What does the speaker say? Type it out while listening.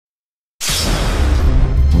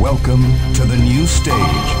Welcome to the new stage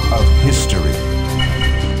of history.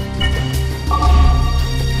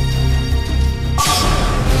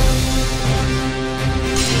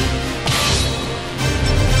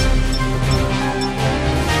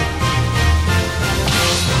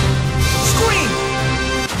 Scream!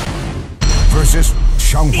 Versus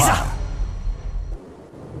Xiangpa.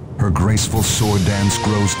 Her graceful sword dance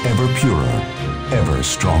grows ever purer, ever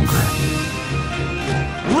stronger.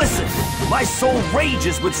 Listen, my soul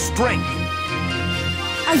rages with strength.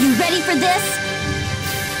 Are you ready for this?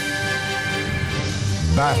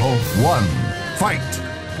 Battle 1. Fight!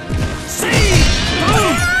 See!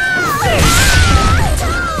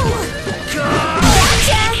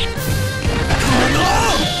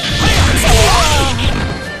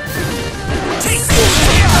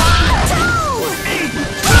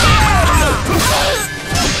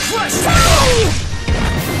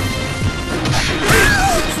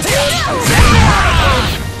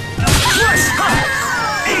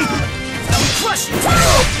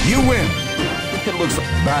 You win! It looks like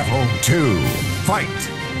Battle 2. Fight!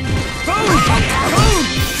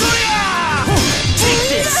 Take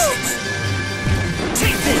this!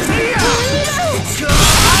 Take this!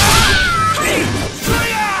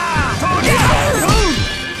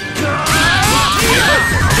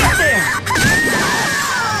 Get there!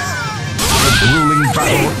 The grueling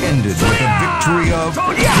battle ended with a victory of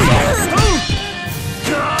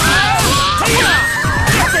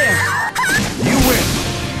Get there! You win!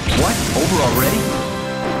 What? Over already?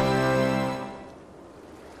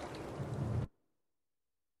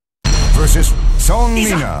 Versus Song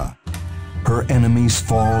Nina. Her enemies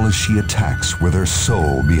fall as she attacks with her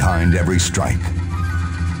soul behind every strike.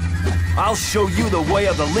 I'll show you the way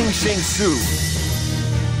of the Ling Sheng Su.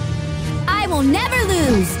 I will never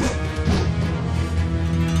lose!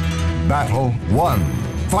 Battle 1.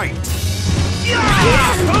 Fight!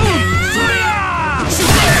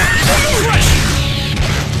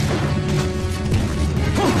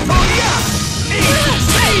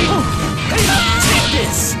 Take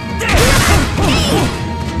this!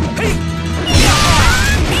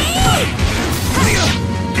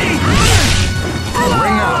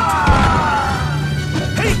 Ring out!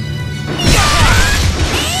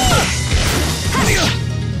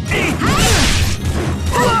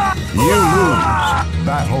 You lose.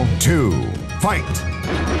 Battle 2. Fight!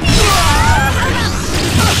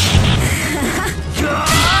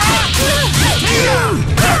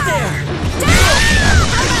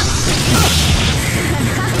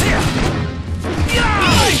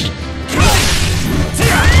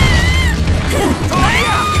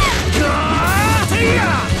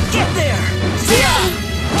 Get there!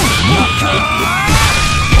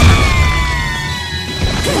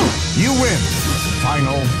 You win.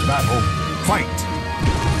 Final battle. Fight!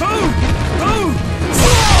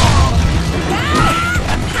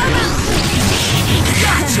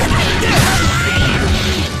 Gotcha!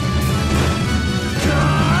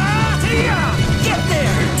 Get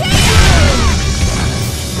there!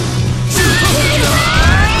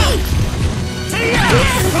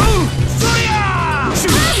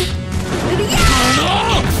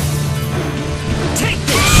 Take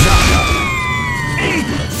this!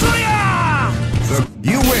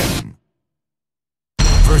 You win.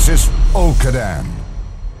 Versus Okadan.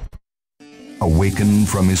 Awakened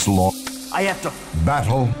from his law. I have to...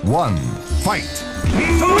 Battle 1. Fight!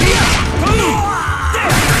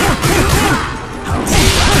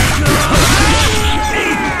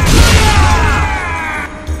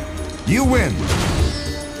 You win.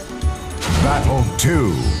 Battle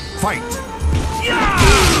 2. Fight!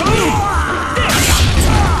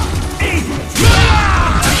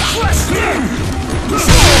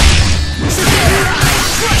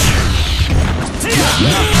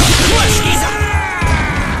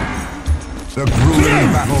 The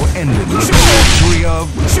grueling battle ended with the victory of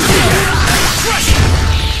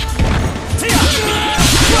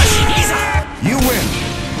You win.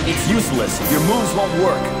 It's useless. Your moves won't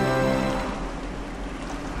work.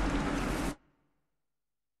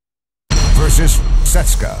 Versus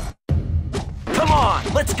Setsuka. Come on,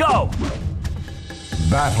 let's go!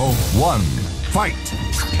 Battle 1. Fight!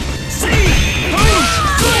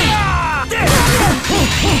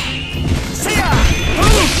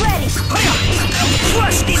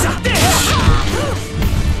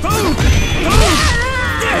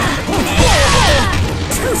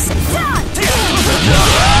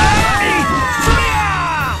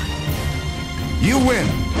 You win.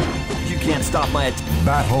 You can't stop my attack.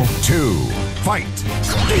 Battle 2. Fight!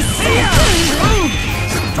 Scatter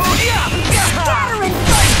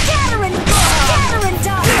and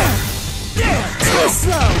die! Too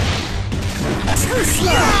slow! Too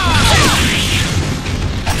slow!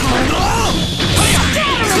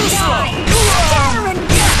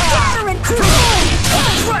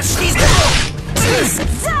 Crush these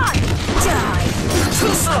Die!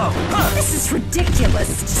 Too slow! This is ridiculous!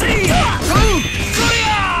 See!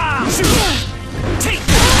 Take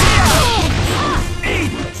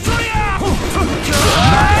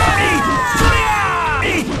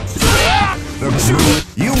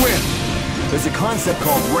You win! There's a concept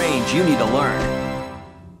called range you need to learn.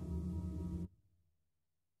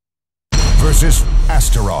 Versus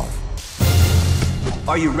Astaroth.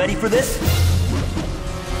 Are you ready for this?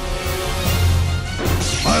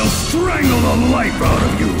 I'll strangle the life out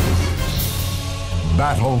of you!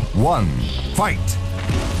 Battle 1. Fight!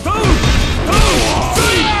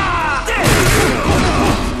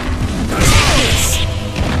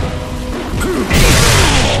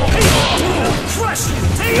 Crush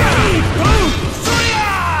you!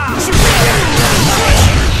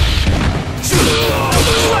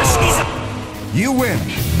 You win!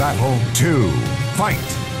 Battle 2. Fight!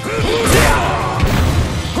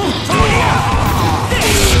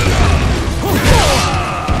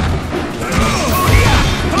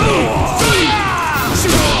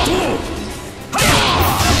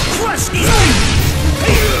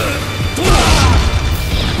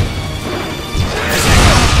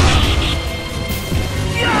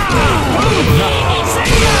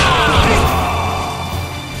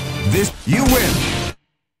 This you win!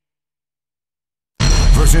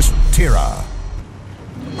 Versus Tira.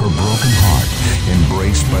 Her broken heart,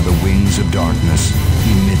 embraced by the wings of darkness,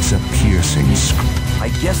 emits a piercing scream. I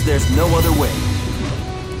guess there's no other way.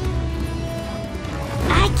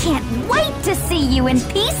 I can't wait to see you in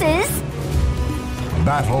pieces!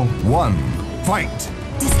 Battle 1. Fight!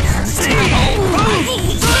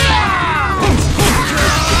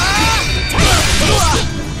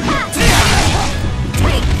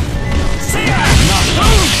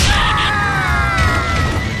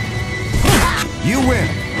 You win!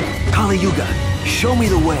 Kali Yuga, show me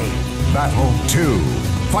the way. Battle 2.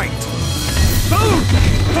 Fight!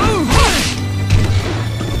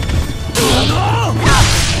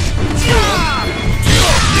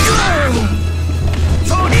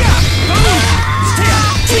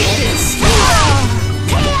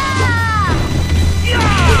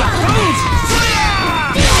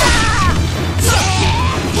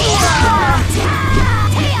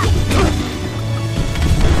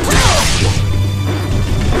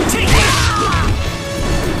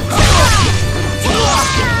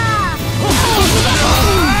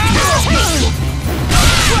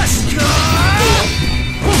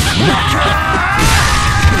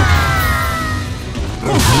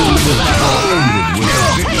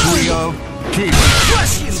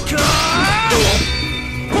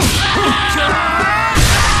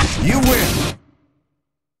 You win!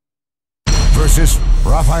 Versus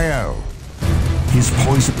Raphael. His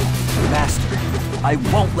poison. Master, I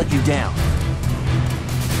won't let you down.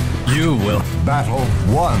 You will. Battle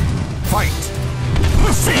 1. Fight!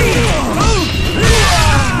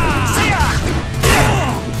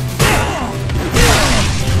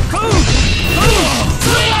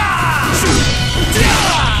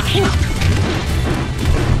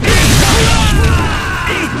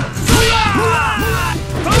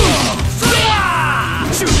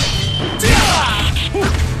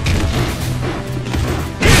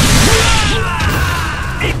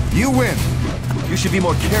 You win! You should be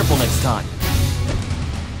more careful next time.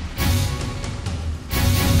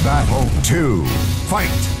 Battle 2. Fight!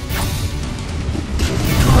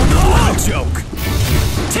 What a joke!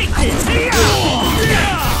 Take this!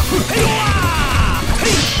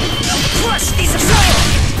 Crush these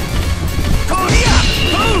assailants!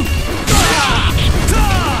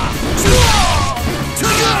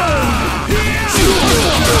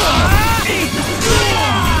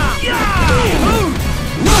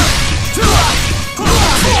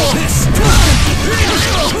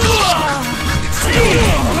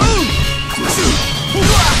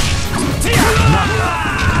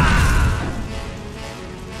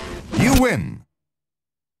 You win!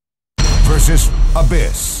 Versus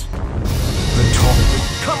Abyss. The top.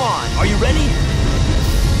 Come on, are you ready?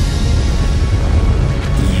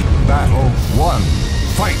 Battle 1.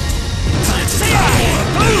 Fight!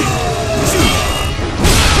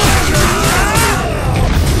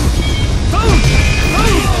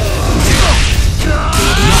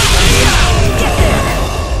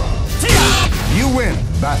 You win!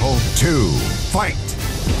 Battle 2. Fight!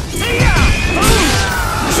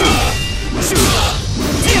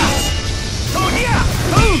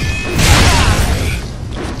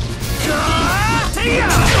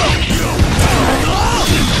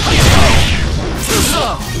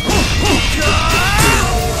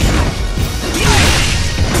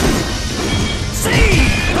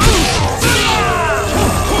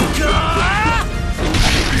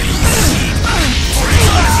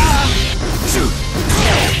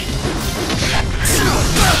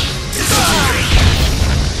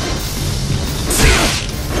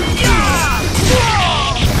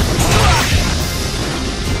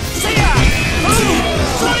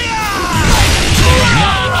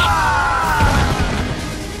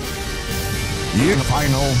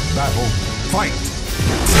 Final battle. Fight!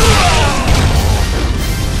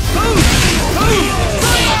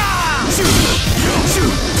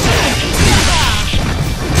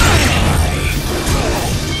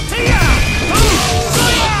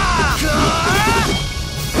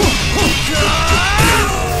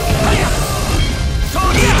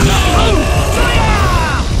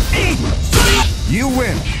 You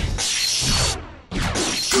win!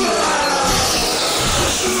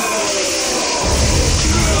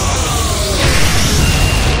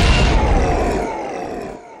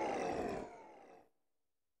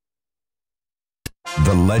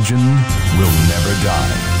 The legend will never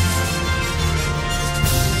die.